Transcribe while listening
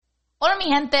Hola, mi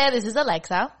gente. This is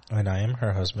Alexa. And I am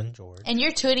her husband, George. And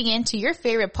you're tuning in to your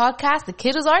favorite podcast, The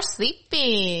Kiddos Are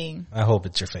Sleeping. I hope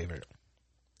it's your favorite.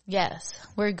 Yes,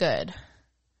 we're good.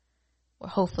 Well,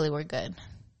 hopefully we're good.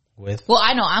 With? Well,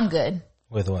 I know I'm good.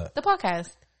 With what? The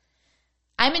podcast.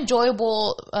 I'm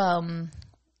enjoyable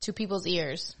to people's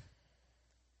ears.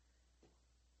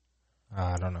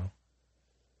 I don't know.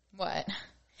 What?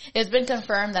 It's been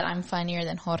confirmed that I'm funnier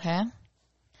than Jorge.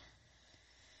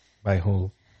 By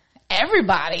who?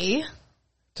 Everybody.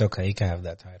 It's okay. You can have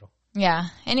that title. Yeah.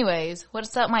 Anyways,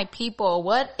 what's up, my people?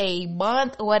 What a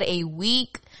month. What a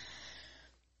week.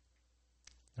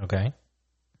 Okay.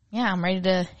 Yeah, I'm ready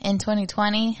to end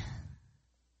 2020.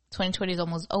 2020 is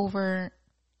almost over.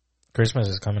 Christmas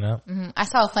is coming up. Mm-hmm. I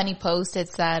saw a funny post.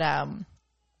 It's that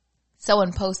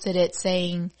someone posted it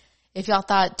saying, if y'all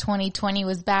thought 2020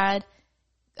 was bad,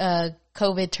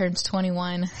 COVID turns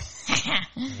 21.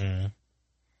 Mm-hmm.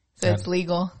 So it's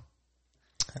legal.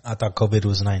 I thought COVID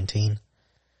was 19.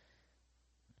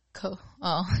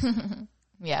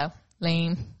 Yeah,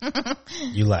 lame.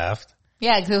 You laughed.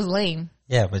 Yeah, because it was lame.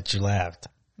 Yeah, but you laughed.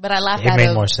 But I laughed It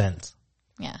made more sense.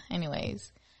 Yeah,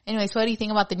 anyways, what do you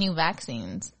think about the new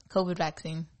vaccines? COVID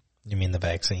vaccine. You mean the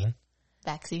vaccine?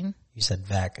 Vaccine. You said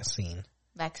vaccine.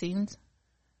 Vaccines.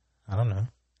 I don't know.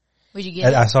 Would you get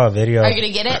it? I saw a video. Are you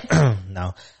going to get it?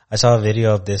 No. I saw a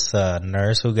video of this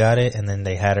nurse who got it, and then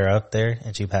they had her up there,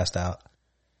 and she passed out.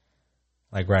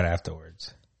 Like right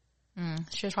afterwards.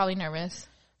 She was probably nervous.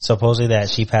 Supposedly that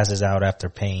she passes out after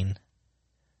pain.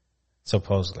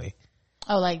 Supposedly.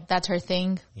 Oh, like that's her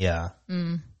thing? Yeah.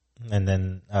 And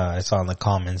then I saw in the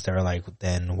comments, they were like,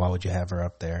 then why would you have her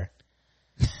up there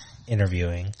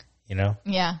interviewing, you know?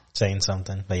 Yeah. Saying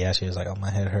something. But yeah, she was like, oh,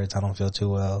 my head hurts. I don't feel too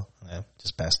well. I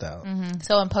just passed out.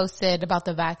 Someone posted about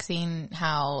the vaccine,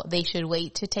 how they should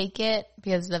wait to take it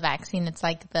because the vaccine, it's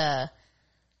like the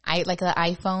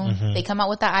iPhone. They come out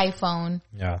with the iPhone.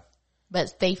 Yeah.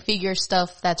 But they figure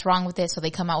stuff that's wrong with it, so they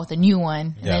come out with a new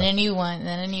one, and then a new one, and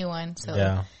then a new one. So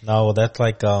yeah, no, that's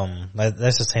like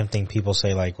that's the same thing people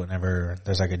say like whenever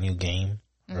there's like a new game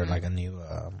or like a new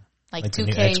like 2K, the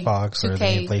new Xbox 2K. or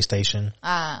the new PlayStation.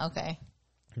 Okay.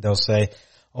 They'll say,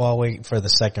 "Oh, I'll wait for the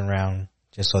second round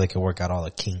just so they can work out all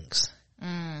the kinks."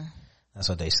 That's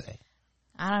what they say.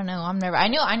 I don't know.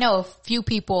 I know a few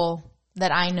people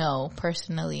that I know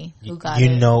personally who got it.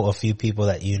 You know a few people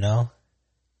that you know.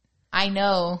 I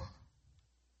know.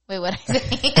 Wait, what I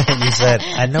say? You said,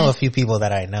 I know a few people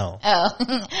that I know. Oh,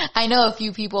 I know a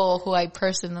few people who I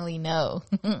personally know.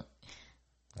 Okay.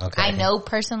 I know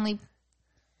personally.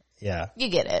 Yeah. You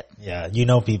get it. Yeah. You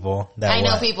know people that I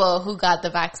know people who got the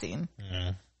vaccine.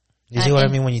 You see what I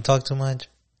mean when you talk too much?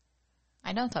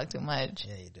 I don't talk too much.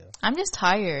 Yeah, you do. I'm just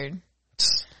tired.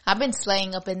 I've been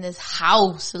slaying up in this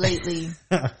house lately.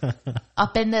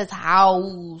 Up in this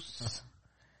house.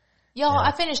 Y'all,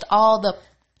 I finished all the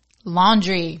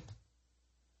laundry.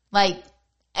 Like,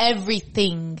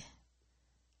 everything.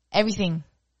 Everything.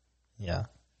 Yeah.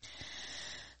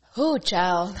 Oh,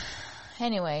 child.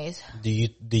 Anyways. Do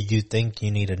you think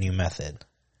you need a new method?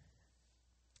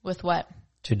 With what?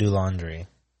 To do laundry.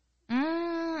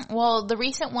 Well, the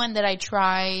recent one that I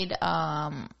tried,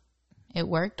 it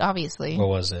worked, obviously. What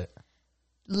was it?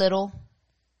 Little.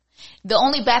 The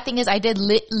only bad thing is I did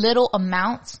little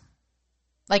amounts.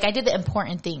 Like, I did the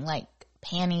important thing, like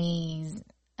panties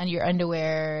and your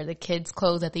underwear, the kids'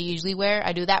 clothes that they usually wear.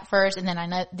 I do that first, and then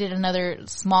I did another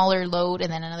smaller load,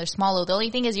 and then another small load. The only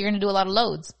thing is you're going to do a lot of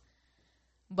loads.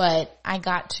 But I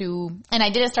got to, and I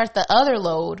didn't start the other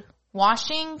load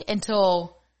washing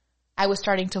until I was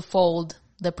starting to fold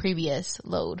the previous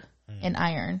load and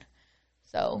iron.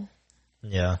 So.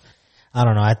 Yeah. I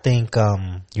don't know. I think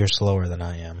you're slower than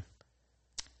I am.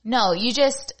 No,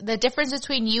 the difference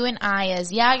between you and I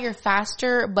is, yeah, you're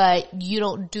faster, but you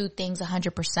don't do things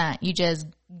 100%. You just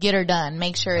get her done.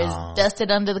 Make sure it's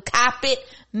dusted under the carpet.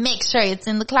 Make sure it's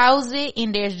in the closet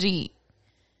and there's G.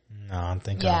 No, I'm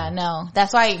thinking. Yeah, no.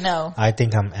 That's why, no. I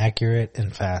think I'm accurate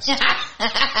and fast.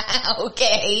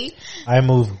 Okay. I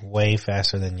move way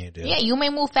faster than you do. Yeah, you may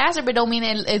move faster, but don't mean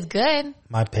it's good.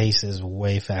 My pace is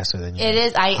way faster than you. It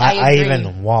is. I agree. I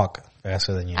even walk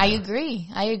faster than you. I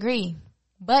agree.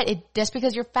 But just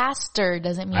because you're faster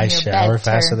doesn't mean I you're better. I shower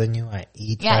faster than you. I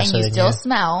eat faster than you. Yeah, and you still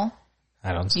smell.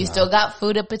 I don't smell. You still got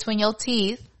food up between your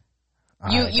teeth.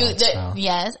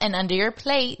 Yes, and under your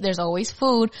plate, there's always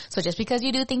food. So just because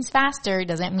you do things faster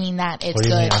doesn't mean that it's good. What do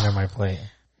you mean under my plate?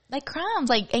 Like crumbs,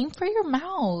 like aim for your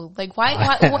mouth. Like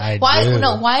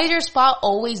why is your spot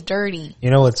always dirty?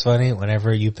 You know what's funny?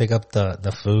 Whenever you pick up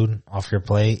the food off your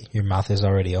plate, your mouth is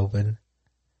already open.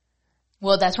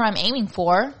 Well, that's what I'm aiming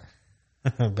for.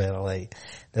 But like,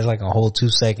 there's like a whole 2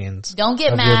 seconds. Don't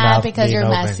get mad because you're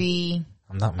messy.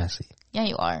 I'm not messy. Yeah,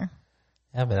 you are.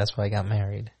 Yeah, but that's why I got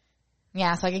married.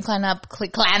 Yeah, so I can so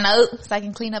I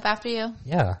can clean up after you.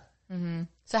 Yeah. Mm-hmm.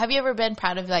 So have you ever been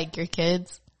proud of like your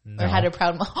kids? No. Or had a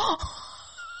proud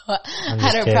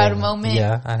proud moment?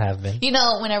 Yeah, I have been. You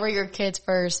know, whenever your kids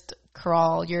first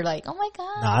crawl, you're like, oh my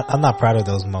God. No, I'm not proud of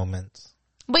those moments.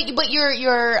 But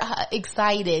you're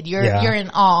excited. You're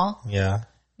in awe. Yeah.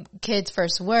 Kids'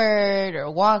 first word or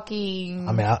walking.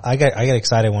 I mean, I get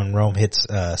excited when Rome hits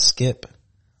skip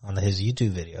on his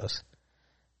YouTube videos.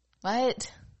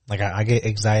 What? Like I get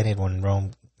excited when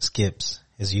Rome skips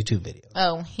his YouTube videos.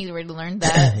 Oh, he's already learned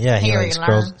that. Yeah, he like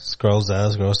scrolls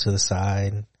to the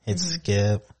side, hits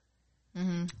skip.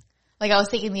 Mm-hmm. Like I was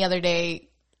thinking the other day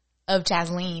of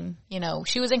Jasleen. You know,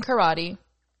 she was in karate,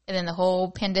 and then the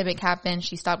whole pandemic happened.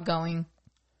 She stopped going.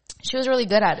 She was really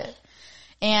good at it.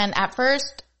 And at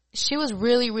first, she was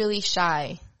really, really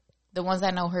shy. The ones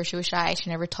that know her, she was shy. She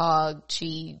never talked.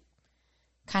 She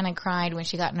kind of cried when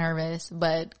she got nervous.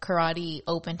 But karate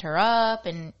opened her up,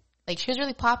 and like she was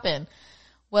really popping.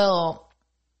 Well,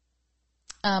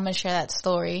 I'm going to share that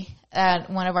story. At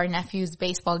one of our nephew's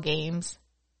baseball games,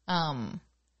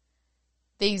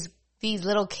 these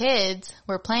little kids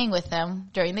were playing with them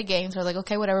during the game. So I was like,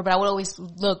 okay, whatever. But I would always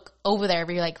look over there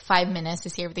every like 5 minutes to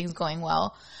see everything's going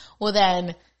well. Well,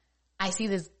 then I see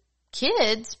these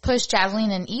kids push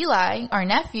Jasleen and Eli, our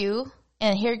nephew,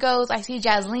 and here goes. I see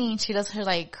Jasleen. She does her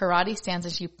like karate stance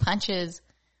and she punches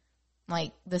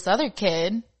like this other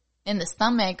kid in the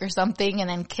stomach or something and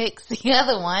then kicks the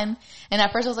other one. And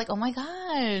at first I was like, oh my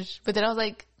gosh. But then I was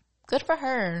like, good for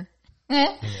her.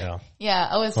 Yeah. Yeah,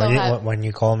 I was so happy. When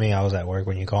you called me, I was at work.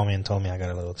 When you called me and told me, I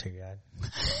got a little teary-eyed.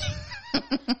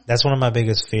 That's one of my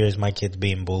biggest fears, my kids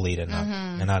being bullied and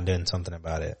not doing something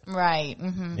about it. Right.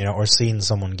 Mm-hmm. You know, or seeing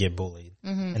someone get bullied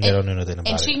and they don't do nothing about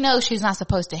it. And she knows she's not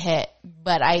supposed to hit,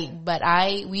 but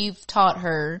we've taught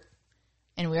her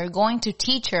and we're going to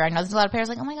teach her. I know there's a lot of parents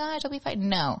like, oh my gosh, don't be fighting.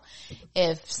 No.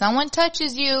 If someone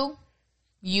touches you,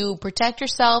 you protect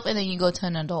yourself and then you go to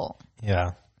an adult.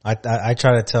 Yeah. I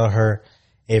try to tell her,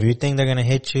 if you think they're going to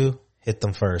hit you, hit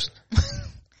them first.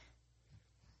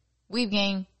 We've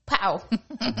gained pow.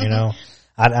 You know,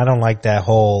 I don't like that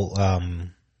whole,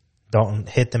 don't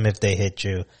hit them if they hit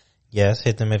you. Yes,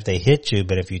 hit them if they hit you,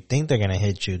 but if you think they're going to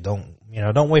hit you, don't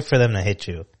wait for them to hit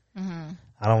you. Mm-hmm.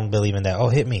 I don't believe in that. Oh,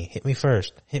 hit me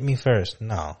first.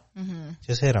 No,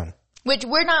 just hit them. Which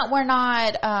we're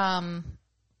not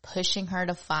pushing her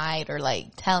to fight or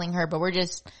like telling her, but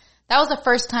that was the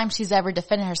first time she's ever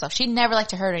defended herself. She never liked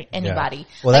to hurt anybody. Yeah.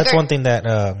 Well, like that's one thing that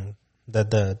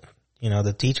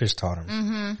the teachers taught him.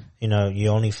 Mm-hmm. You know, you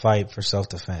only fight for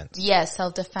self-defense. Yes,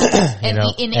 self-defense. And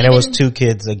it was 2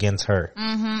 kids against her.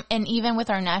 Mm-hmm. And even with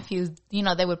our nephews, you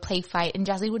know, they would play fight and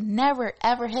Jasleen would never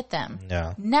ever hit them.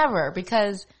 Yeah. Never,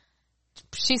 because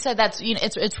she said that's, you know,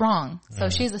 it's wrong. So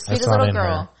she's the sweetest little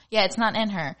girl. Her. Yeah, it's not in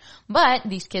her. But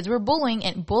these kids were bullying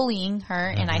her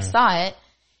and I saw it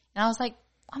and I was like,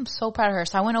 I'm so proud of her.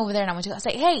 So I went over there and I was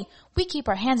like, hey, we keep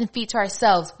our hands and feet to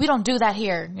ourselves. We don't do that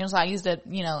here. You know, so I used it,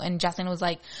 you know, and Jasleen was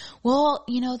like, well,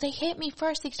 you know, they hit me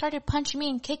first. They started punching me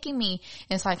and kicking me.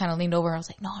 And so I kind of leaned over. I was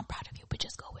like, no, I'm proud of you, but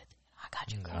just go with it. I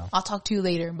got you. Girl. I'll talk to you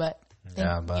later, but you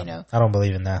know. I don't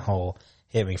believe in that whole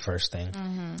hit me first thing.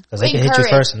 Because they can hit you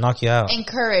first and knock you out.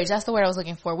 Encourage. That's the word I was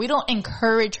looking for. We don't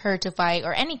encourage her to fight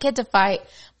or any kid to fight,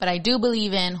 but I do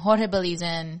believe Jorge believes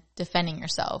in defending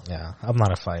yourself. Yeah. I'm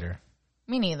not a fighter.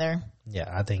 Me neither. Yeah,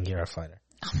 I think you're a fighter.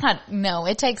 I'm not. No,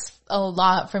 it takes a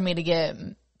lot for me to get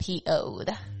PO'd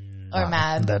or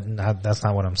mad. That's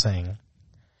not what I'm saying.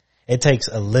 It takes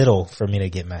a little for me to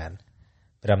get mad,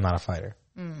 but I'm not a fighter.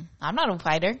 I'm not a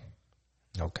fighter.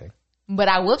 Okay. But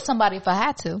I whoop somebody if I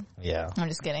had to. Yeah. I'm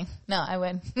just kidding. No, I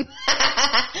would.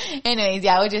 Anyways,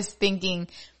 yeah, I was just thinking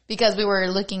because we were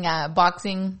looking at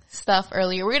boxing stuff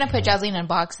earlier. We're going to put Jasleen in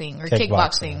boxing or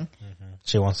kickboxing.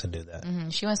 She wants to do that.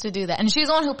 She wants to do that. And she's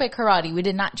the one who picked karate. We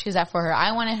did not choose that for her.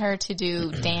 I wanted her to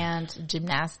do dance,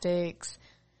 gymnastics,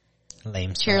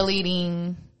 lame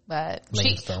cheerleading, but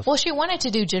she wanted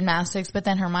to do gymnastics, but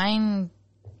then her mind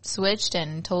switched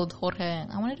and told Jorge,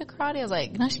 I want to do karate. I was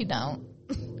like, no, she don't.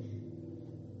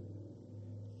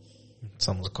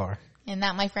 Someone's car. And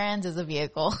that, my friends, is a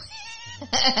vehicle.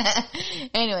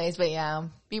 Anyways, but yeah,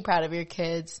 be proud of your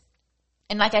kids.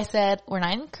 And like I said, we're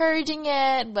not encouraging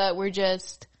it, but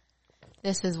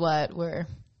this is how we're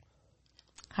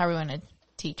going to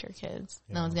teach our kids.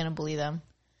 Yeah. No one's going to bully them.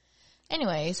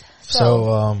 Anyways.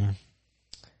 So,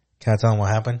 can I tell them what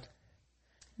happened?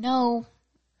 No.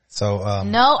 So,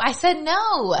 no, I said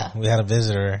no. We had a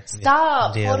visitor.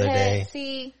 Stop. The other day.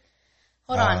 See,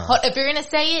 Hold on. If you're going to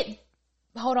say it,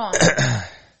 hold on.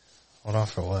 Hold on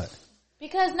for what?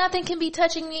 Because nothing can be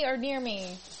touching me or near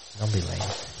me. Don't be lame.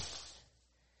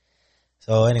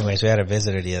 So anyways, we had a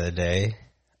visitor the other day.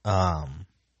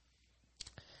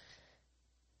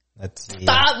 Let's see.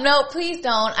 Stop. No, please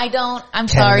don't. I don't. I'm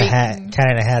sorry. Cat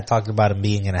in a Hat talked about him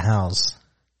being in a house.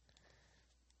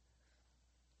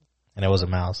 And it was a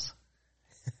mouse.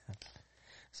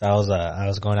 So I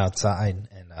was going outside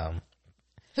and,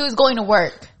 who was going to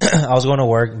work? I was going to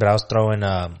work, but I was throwing,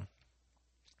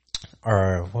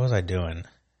 or what was I doing?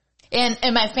 And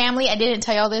my family, I didn't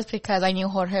tell y'all this because I knew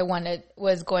Jorge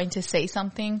was going to say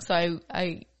something. So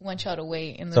I want y'all to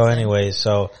wait. So anyways,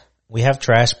 so we have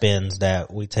trash bins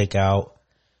that we take out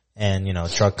and, you know,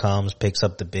 truck comes, picks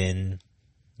up the bin.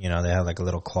 You know, they have like a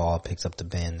little claw, picks up the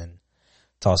bin and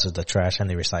tosses the trash and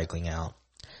the recycling out.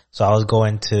 So I was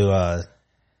going to,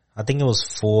 I think it was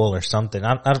full or something.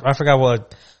 I forgot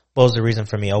what was the reason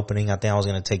for me opening. I think I was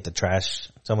going to take the trash,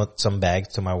 some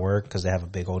bags to my work because they have a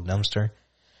big old dumpster.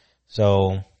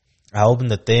 So I opened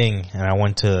the thing and I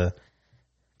went to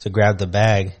grab the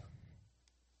bag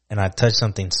and I touched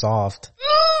something soft.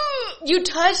 You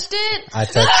touched it? I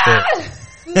touched it.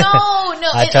 No.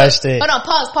 I touched it. Hold on,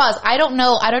 pause. I don't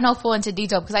know if we'll into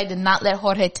detail because I did not let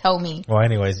Jorge tell me. Well,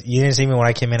 anyways, you didn't see me when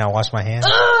I came in. I washed my hands.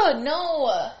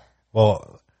 No.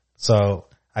 Well, so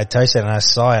I touched it and I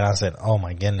saw it and I said, oh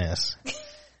my goodness.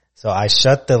 So I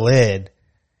shut the lid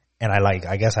and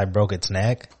I guess I broke its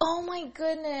neck. Oh my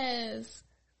goodness.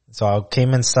 So I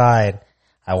came inside.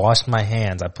 I washed my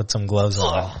hands. I put some gloves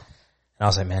on. And I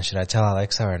was like, man, should I tell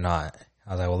Alexa or not?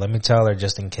 I was like, well, let me tell her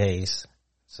just in case.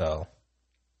 So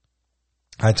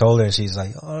I told her and she's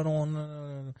like, oh, I don't want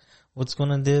to, what's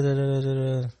going to do? Da, da,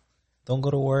 da, da. Don't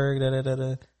go to work. Da, da, da, da.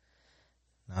 And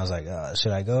I was like,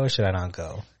 should I go or should I not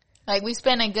go? Like we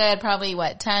spent a good probably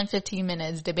 10, 15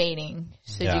 minutes debating.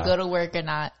 Should you go to work or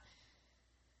not?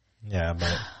 Yeah,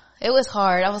 but it was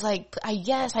hard. I was like,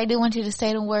 yes, I do want you to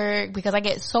stay to work because I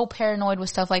get so paranoid with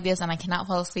stuff like this and I cannot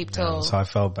fall asleep till. So I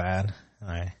felt bad.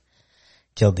 I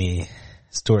killed the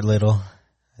Stuart Little.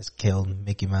 I killed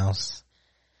Mickey Mouse.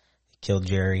 I killed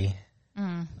Jerry.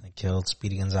 I killed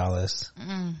Speedy Gonzalez.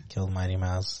 Killed Mighty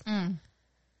Mouse.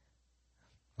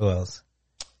 Who else?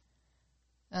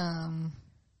 I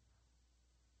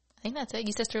think that's it.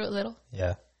 You said Stuart Little?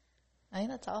 Yeah. I think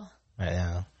that's all.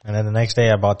 Yeah. And then the next day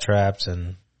I bought traps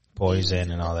and poison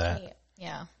and all that.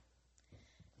 Yeah.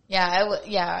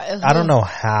 Yeah. I don't know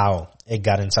how it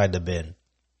got inside the bin.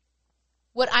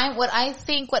 What I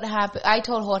think what happened, I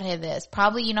told Jorge this.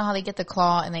 Probably, you know how they get the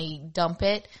claw and they dump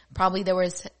it? Probably there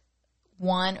was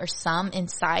one or some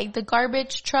inside the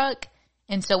garbage truck.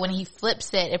 And so when he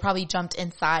flips it, it probably jumped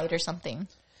inside or something.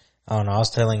 I don't know. I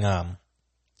was telling,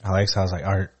 Alexa, I was like,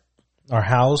 our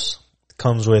house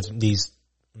comes with these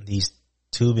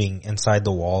tubing inside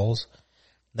the walls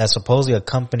that supposedly a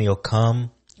company will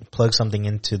come plug something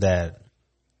into that.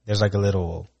 There's like a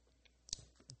little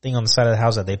thing on the side of the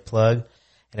house that they plug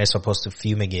and it's supposed to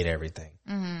fumigate everything.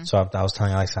 So I was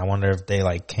telling Alexa, I wonder if they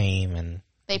like came and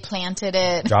they planted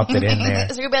it, dropped it in there.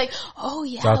 So you'll be like, oh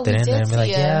yeah, dropped it in there and be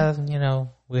like, it. yeah, you know,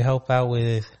 we help out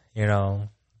with, you know,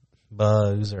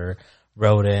 bugs or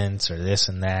rodents or this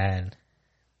and that. And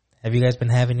have you guys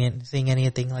been seeing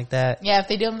anything like that? Yeah, if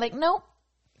they do, I'm like, nope.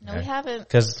 No, we haven't.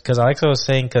 Cause Alexa was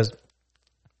saying, cause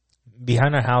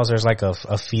behind our house there's like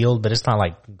a field, but it's not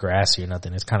like grassy or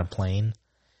nothing. It's kind of plain.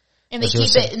 And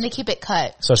they keep it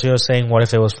cut. So she was saying, what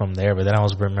if it was from there? But then I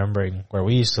was remembering where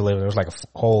we used to live. There was like a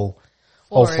whole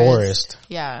forest.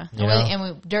 Yeah. And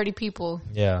we dirty people.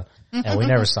 Yeah. And we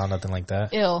never saw nothing like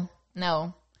that. Ew.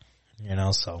 No. You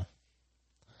know, so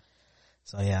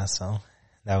yeah, so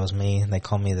that was me. They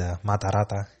call me the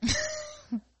Matarata.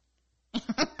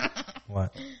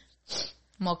 What?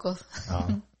 Mocos.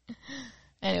 Oh.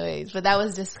 Anyways, but that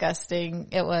was disgusting.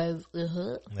 It was.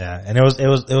 Yeah, and it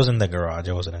was in the garage.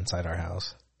 It wasn't inside our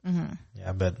house.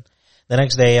 Yeah, but the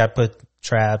next day I put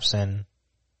traps and,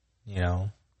 you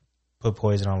know, put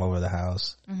poison all over the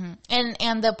house.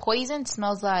 And the poison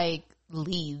smells like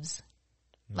leaves,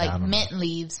 like mint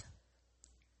leaves.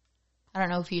 I don't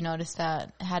know if you noticed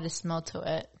that. It had a smell to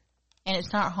it, and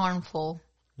it's not harmful.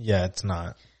 Yeah, it's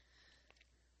not.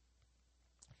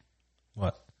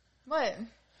 What?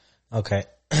 Okay,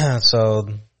 so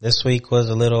this week was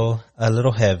a little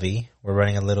heavy. We're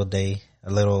running a day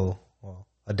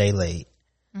late.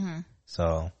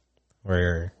 So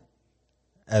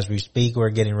as we speak, we're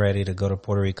getting ready to go to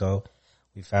Puerto Rico.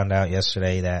 We found out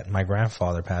yesterday that my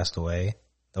grandfather passed away.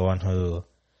 The one who,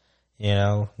 you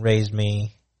know, raised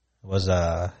me, was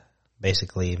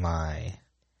basically my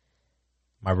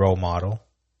role model.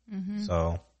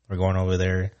 So we're going over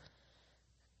there.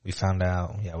 We found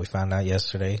out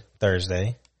yesterday,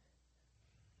 Thursday.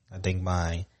 I think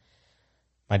my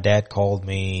dad called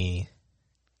me.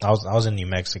 I was in New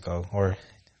Mexico, or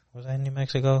was I in New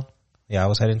Mexico? Yeah, I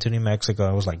was heading to New Mexico.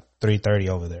 It was like 3:30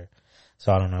 over there.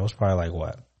 So I don't know. It was probably like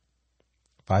what?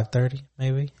 5:30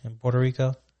 maybe in Puerto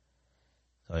Rico.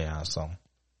 So yeah, so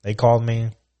they called me.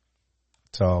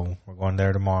 So we're going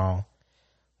there tomorrow.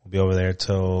 We'll be over there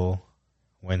till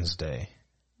Wednesday.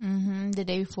 The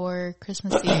day before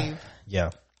Christmas Eve.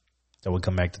 Yeah. So we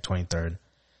come back the 23rd.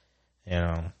 You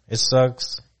know, it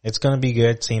sucks. It's going to be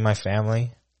good seeing my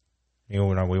family.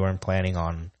 You know, we weren't planning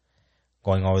on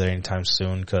going over there anytime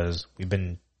soon because we've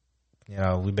been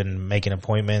making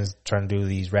appointments, trying to do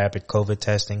these rapid COVID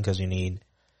testing because you need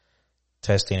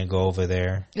testing to go over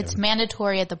there. It's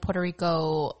mandatory at the Puerto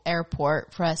Rico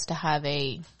airport for us to have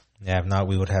a... Yeah, if not,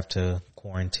 we would have to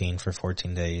quarantine for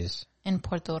 14 days. In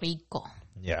Puerto Rico.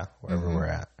 Yeah, wherever we're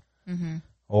at.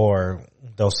 Or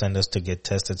they'll send us to get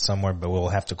tested somewhere, but we'll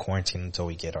have to quarantine until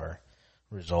we get our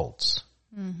results.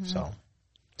 So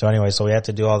anyway, so we had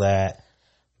to do all that,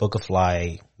 book a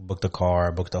flight, book the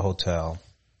car, book the hotel.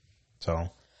 So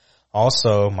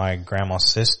also my grandma's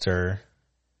sister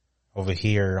over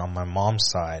here on my mom's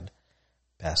side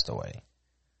passed away.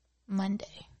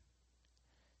 Monday.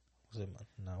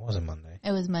 No, it wasn't Monday.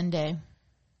 It was Monday.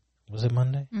 Was it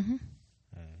Monday?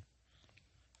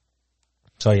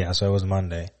 So it was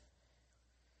Monday.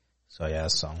 So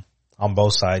on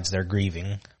both sides they're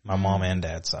grieving, my mom and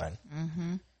dad's side.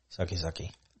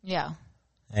 Sucky. Yeah.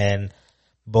 And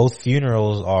both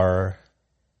funerals are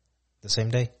the same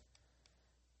day.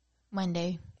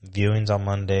 Monday. Viewings on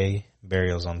Monday,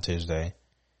 burials on Tuesday.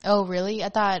 Oh, really? I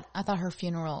thought her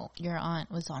funeral, your aunt,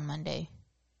 was on Monday.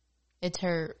 It's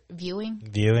her viewing?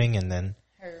 Viewing and then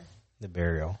the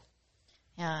burial.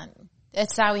 Yeah.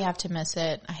 It's sad we have to miss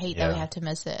it. I hate that we have to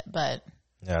miss it, but...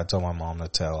 Yeah, I told my mom to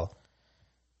tell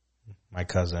my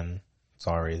cousin,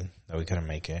 sorry that we couldn't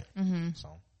make it.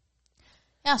 So.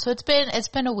 Yeah, so it's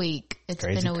been a week. It's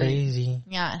been a week. Crazy.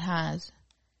 Yeah, it has.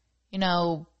 You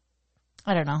know,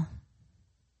 I don't know.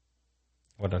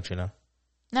 What don't you know?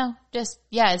 No,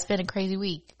 it's been a crazy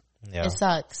week. Yeah. It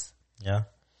sucks. Yeah.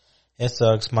 It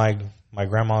sucks. My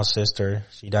grandma's sister,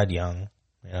 she died young.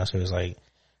 You know, she was like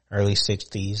early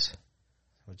 60s,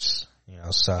 which, you know,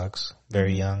 sucks.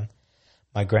 Very young.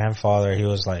 My grandfather, he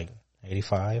was like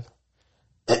 85.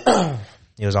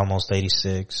 He was almost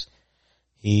 86.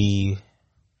 What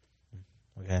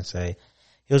can I say?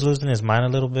 He was losing his mind a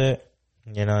little bit.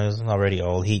 You know, he was already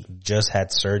old. He just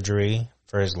had surgery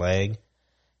for his leg.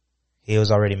 He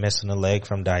was already missing a leg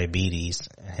from diabetes.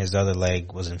 His other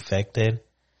leg was infected.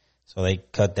 So they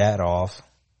cut that off.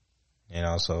 You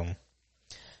know, so,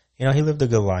 you know, he lived a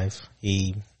good life.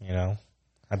 You know,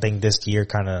 I think this year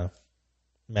kind of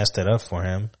messed it up for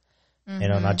him. You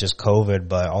know, not just COVID,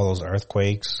 but all those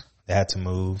earthquakes. They had to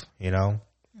move, you know.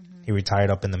 He retired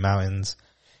up in the mountains,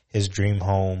 his dream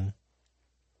home,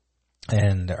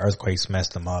 and the earthquakes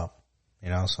messed him up, you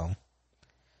know, so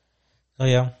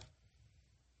yeah.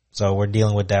 So we're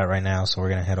dealing with that right now, so we're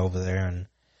going to head over there and,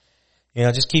 you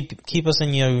know, just keep us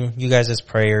in you guys'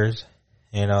 prayers,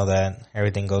 you know, that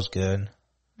everything goes good.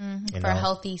 For a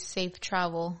healthy, safe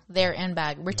travel there and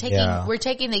back. We're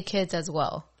taking the kids as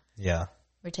well. Yeah.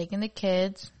 We're taking the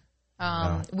kids.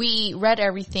 We read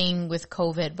everything with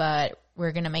COVID, but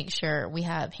we're going to make sure we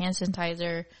have hand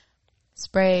sanitizer,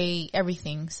 spray,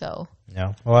 everything. So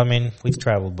yeah. Well, I mean, we've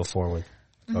traveled before with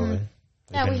COVID.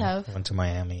 We have. Went to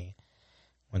Miami,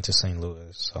 went to St.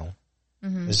 Louis. So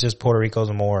it's just Puerto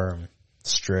Rico's more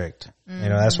strict. You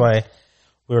know, that's why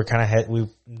we were kind of we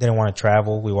didn't want to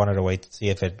travel. We wanted to wait to see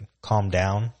if it calmed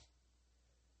down.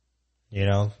 You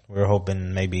know, we were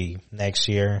hoping maybe next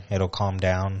year it'll calm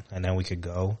down and then we could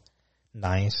go.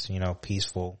 Nice, you know,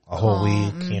 peaceful, a whole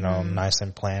week, you know, nice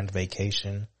and planned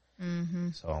vacation.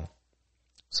 So,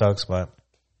 sucks, but,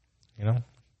 you know,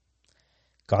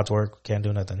 God's work, can't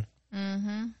do nothing.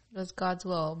 That's God's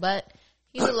will. But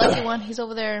he's a lucky one. He's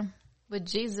over there with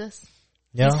Jesus.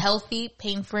 Yeah. He's healthy,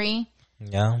 pain-free.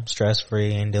 Yeah,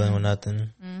 stress-free, ain't dealing with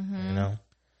nothing, you know.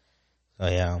 So,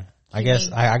 yeah. I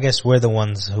guess we're the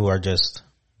ones who are just,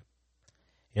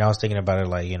 you know, I was thinking about it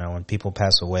like, you know, when people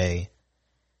pass away,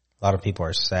 a lot of people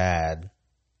are sad,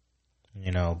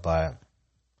 you know, but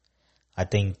I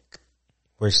think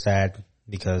we're sad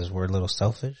because we're a little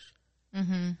selfish.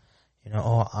 You know,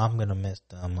 oh, I'm going to miss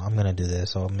them. I'm going to do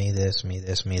this. Oh, me this.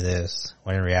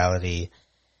 When in reality,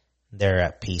 they're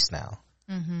at peace now.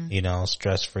 You know,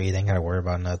 stress-free. They ain't got to worry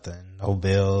about nothing. No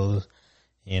bills,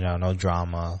 you know, no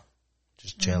drama.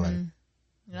 Just chilling,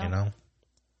 you know?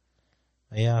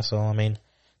 But yeah, so, I mean,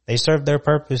 they served their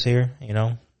purpose here. You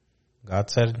know, God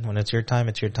said, when it's your time,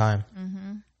 it's your time.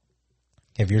 Mm-hmm.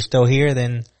 If you're still here,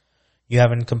 then you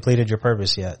haven't completed your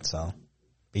purpose yet. So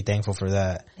be thankful for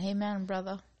that. Amen,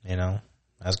 brother. You know,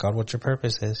 ask God what your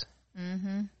purpose is.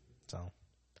 Mm-hmm. So.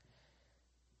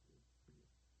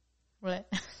 What?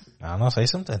 I don't know. Say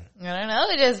something. I don't know.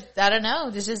 I don't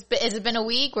know. It's been a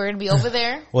week. We're going to be over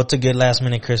there. What's a good last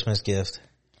minute Christmas gift?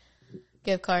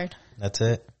 Gift card. That's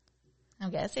it?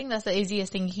 I'm guessing that's the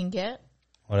easiest thing you can get.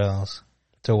 What else?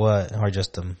 To what? Or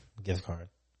just a gift card?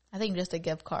 I think just a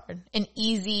gift card. An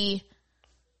easy.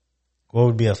 What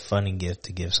would be a funny gift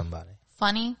to give somebody?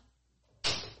 Funny?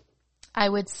 I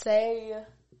would say,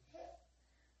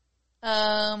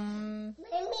 Mommy.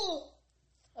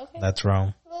 Okay. That's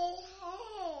wrong.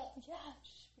 Yeah,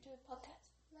 we do a podcast.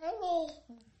 Mommy.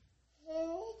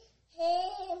 Hey,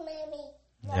 mommy.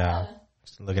 Yeah.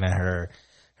 Just looking at her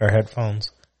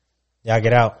headphones. Yeah,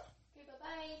 get out. Okay,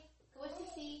 bye-bye. Go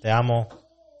to see. Te amo. Love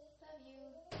you.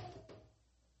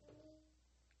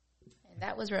 And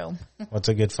that was Rome. What's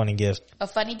a good funny gift? A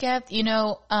funny gift? You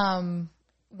know,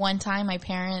 one time my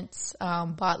parents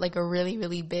bought like a really,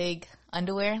 really big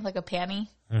underwear, like a panty.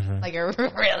 Mm-hmm. Like a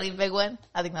really big one.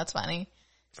 I think that's funny.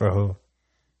 For who?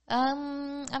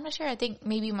 I'm not sure. I think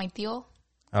maybe my tío.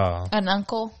 Oh. An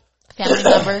uncle. Family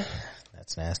member.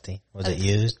 That's nasty. Was it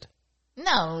used?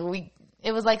 No,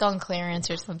 it was like on clearance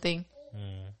or something.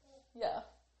 Yeah.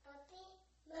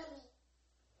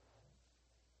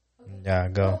 Yeah,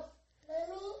 go.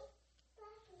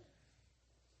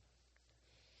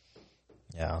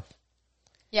 Yeah.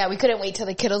 Yeah, we couldn't wait till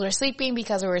the kiddos were sleeping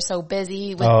because we were so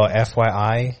busy.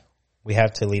 FYI, we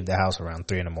have to leave the house around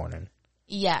 3 a.m.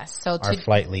 Yes. So our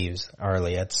flight leaves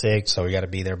early at 6, so we got to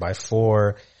be there by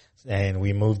 4. And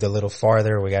we moved a little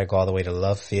farther. We got to go all the way to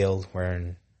Love Field.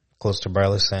 We're close to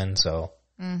Burleson, so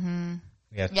we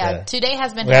have today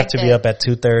has been. We have to be up at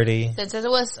 2:30. Since it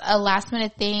was a last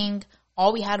minute thing,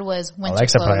 all we had was winter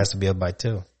Alexa clothes. probably has to be up by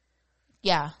 2.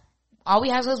 Yeah, all we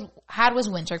had was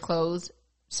winter clothes.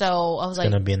 So I was it's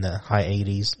like, gonna be in the high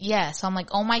 80s. Yeah, so I'm like,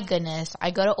 oh my goodness.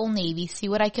 I go to Old Navy, see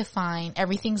what I could find.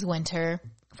 Everything's winter.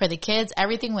 For the kids,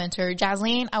 everything winter.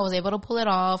 Jasleen, I was able to pull it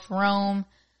off. Rome,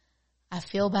 I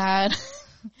feel bad.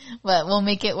 But we'll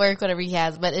make it work, whatever he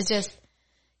has. But it's just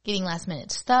getting last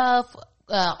minute stuff.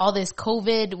 All this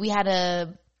COVID, we had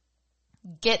to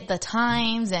get the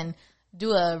times and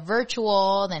do a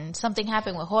virtual. Then something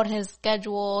happened with Jorge's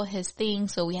schedule, his thing.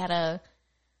 So we had to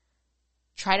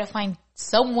try to find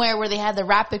somewhere where they had the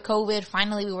rapid COVID.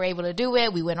 Finally, we were able to do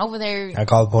it. We went over there. I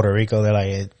called Puerto Rico. They're like,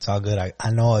 it's all good. I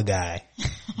know a guy.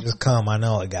 Just come. I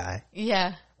know a guy.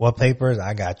 Yeah. What papers?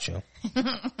 I got you.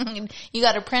 You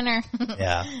got a printer?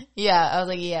 Yeah. Yeah. I was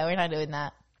like, yeah, we're not doing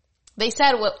that. They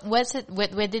said,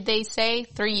 what did they say?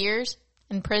 3 years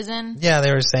in prison? Yeah,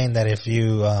 they were saying that if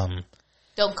you,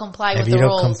 don't comply with the rules. If you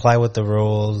don't comply with the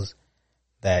rules,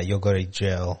 that you'll go to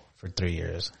jail for 3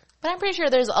 years. But I'm pretty sure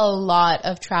there's a lot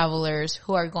of travelers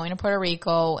who are going to Puerto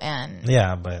Rico and...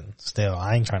 Yeah, but still,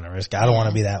 I ain't trying to risk it. I don't want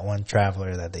to be that one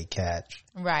traveler that they catch.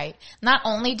 Right. Not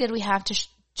only did we have to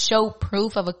show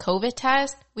proof of a COVID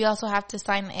test, we also have to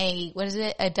sign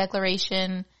a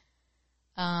declaration.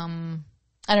 I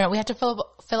don't know. We have to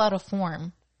fill out a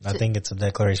form. I think it's a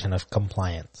declaration of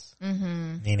compliance.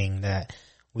 Mm-hmm. Meaning that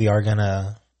we are going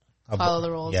to... follow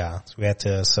the rules. Yeah. So we have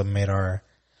to submit our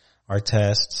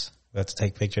tests. We have to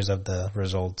take pictures of the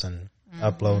results and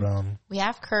upload them. We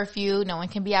have curfew. No one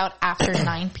can be out after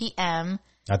 9 p.m.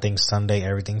 I think Sunday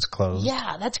everything's closed.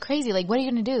 Yeah, that's crazy. Like, what are you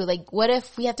going to do? Like, what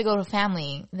if we have to go to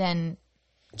family? Then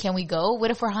can we go?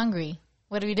 What if we're hungry?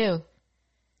 What do we do?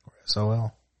 So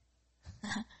well.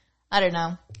 I don't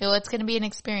know. It's going to be an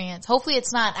experience. Hopefully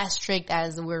it's not as strict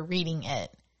as we're reading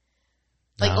it.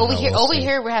 Like over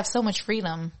here we have so much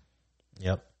freedom.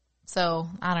 Yep. So,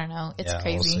 I don't know. It's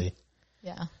crazy. We'll see.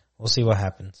 Yeah. We'll see what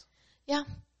happens. Yeah.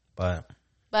 But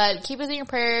keep us in your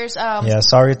prayers.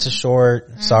 Sorry it's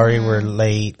short. Mm-hmm. Sorry we're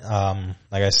late. Like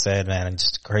I said, man,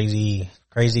 just a crazy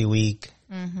week.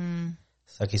 Mm-hmm.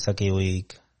 Sucky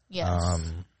week. Yes.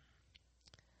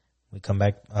 We come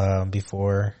back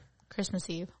before Christmas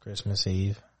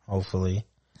Eve, hopefully.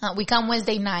 We come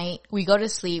Wednesday night. We go to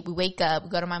sleep. We wake up. We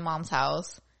go to my mom's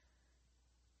house.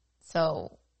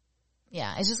 So,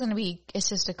 yeah, it's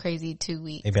just a crazy 2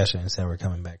 weeks. Maybe I shouldn't have said we're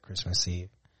coming back Christmas Eve.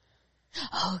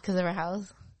 Oh, because of our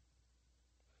house?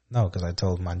 No, because I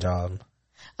told my job.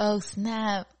 Oh,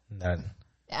 snap.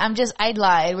 I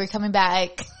lied. We're coming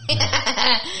back.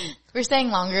 We're staying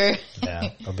longer. Yeah,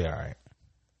 it'll be all right.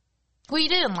 Well, you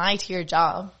didn't lie to your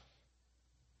job.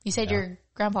 You said your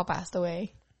grandpa passed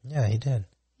away. Yeah, he did.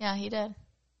 Yeah, he did.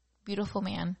 Beautiful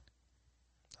man.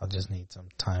 I'll just need some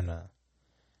time to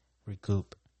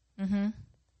recoup. Mm-hmm.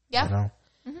 Yeah. You know?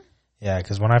 Mm-hmm. Yeah,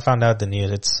 because when I found out the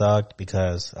news, it sucked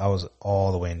because I was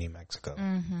all the way in New Mexico.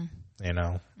 Mm-hmm. You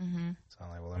know? Mm-hmm. So I'm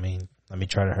like, well, let me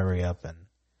try to hurry up and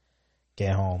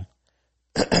get home.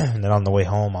 And then on the way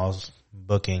home, I was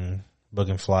booking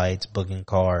flights, booking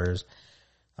cars.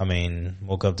 I mean,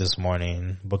 woke up this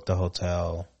morning, booked the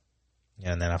hotel,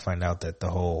 and then I find out that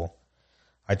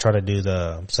I try to do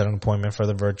set an appointment for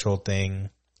the virtual thing.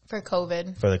 For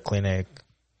COVID. For the clinic.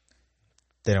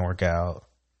 Didn't work out.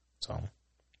 So.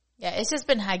 Yeah, it's just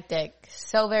been hectic.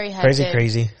 So very hectic.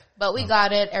 Crazy. But we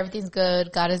got it. Everything's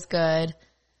good. God is good.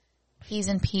 He's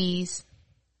in peace.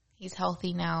 He's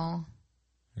healthy now.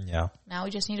 Yeah. Now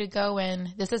we just need to go,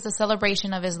 and this is a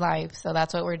celebration of his life. So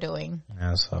that's what we're doing.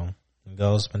 Yeah, so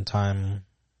go spend time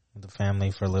with the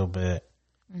family for a little bit.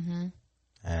 Mm-hmm.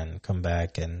 And come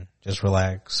back and just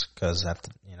relax because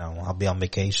I'll be on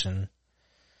vacation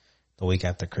the week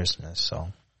after Christmas.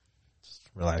 So just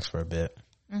relax for a bit.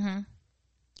 Mm-hmm.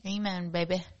 Amen,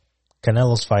 baby.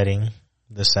 Canelo's fighting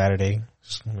this Saturday.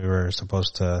 We were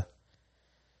supposed to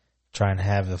try and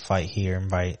have the fight here,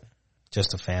 invite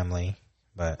just the family,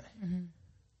 but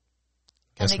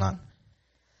guess not.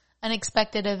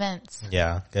 Unexpected events.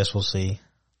 Yeah, guess we'll see.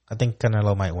 I think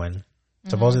Canelo might win.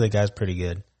 Supposedly the guy's pretty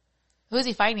good. Who's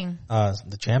he fighting?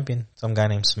 The champion, some guy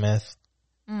named Smith.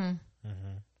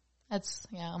 That's,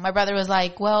 my brother was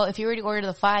like, well, if you already ordered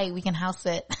the fight, we can house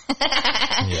it.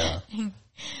 Yeah.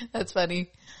 That's funny.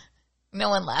 No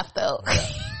one laughed though.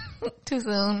 Yeah. Too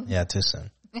soon. Yeah, too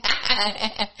soon.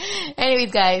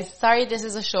 Anyways, guys, sorry this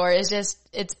is a short.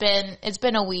 It's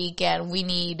been a week and we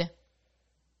need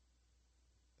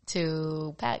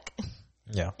to pack.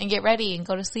 Yeah. And get ready and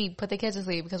go to sleep. Put the kids to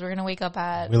sleep because we're gonna wake up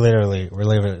at. We're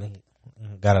literally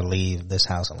gotta leave this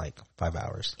house in like 5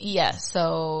 hours. Yeah,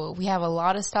 so we have a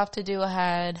lot of stuff to do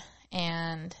ahead,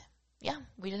 and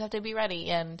we just have to be ready.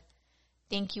 And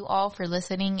thank you all for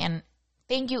listening, and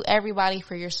thank you everybody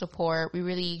for your support. We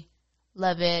really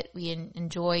love it. We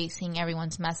enjoy seeing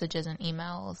everyone's messages and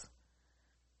emails.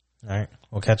 All right,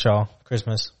 we'll catch y'all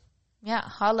Christmas. Yeah,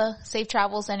 holla. Safe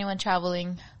travels, anyone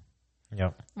traveling.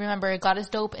 Yep. Remember, God is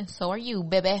dope, and so are you,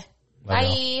 baby. Love Bye.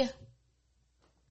 y'all.